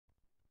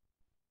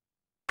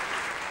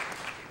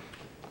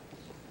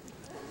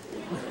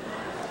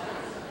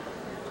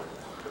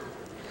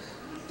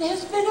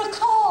There's been a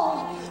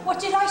call. What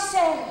did I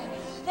say?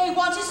 They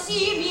want to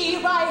see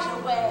me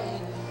right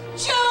away.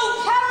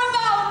 Joe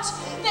Paramount,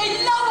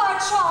 they love our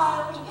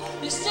child.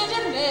 Mr.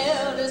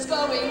 DeMille is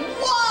going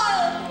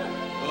wild.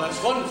 Well,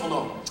 that's wonderful,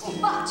 Norma.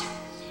 But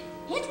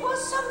it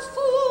was some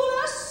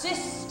fool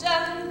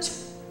assistant.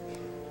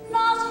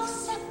 Not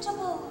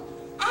acceptable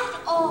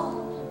at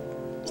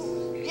all.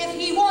 If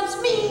he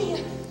wants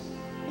me,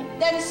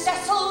 then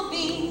Cecil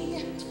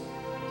B.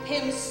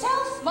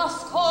 himself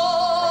must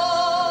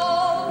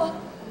call.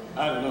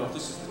 I don't know if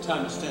this is the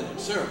time to stand up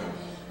ceremony.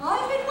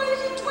 I've been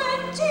waiting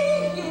 20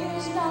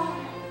 years now.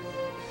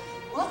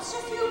 What's a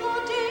few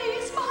more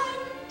days, my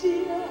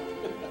dear?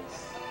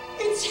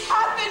 It's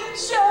happened,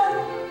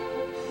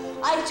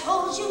 Joe. I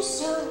told you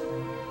so.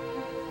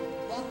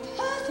 The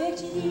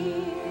perfect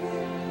year.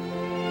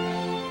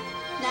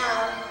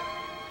 Now,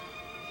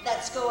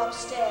 let's go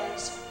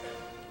upstairs.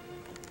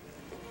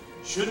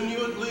 Shouldn't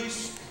you at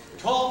least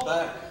call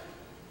back?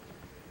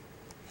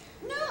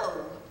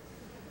 No.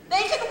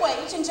 They can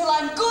wait until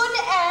I'm good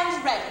and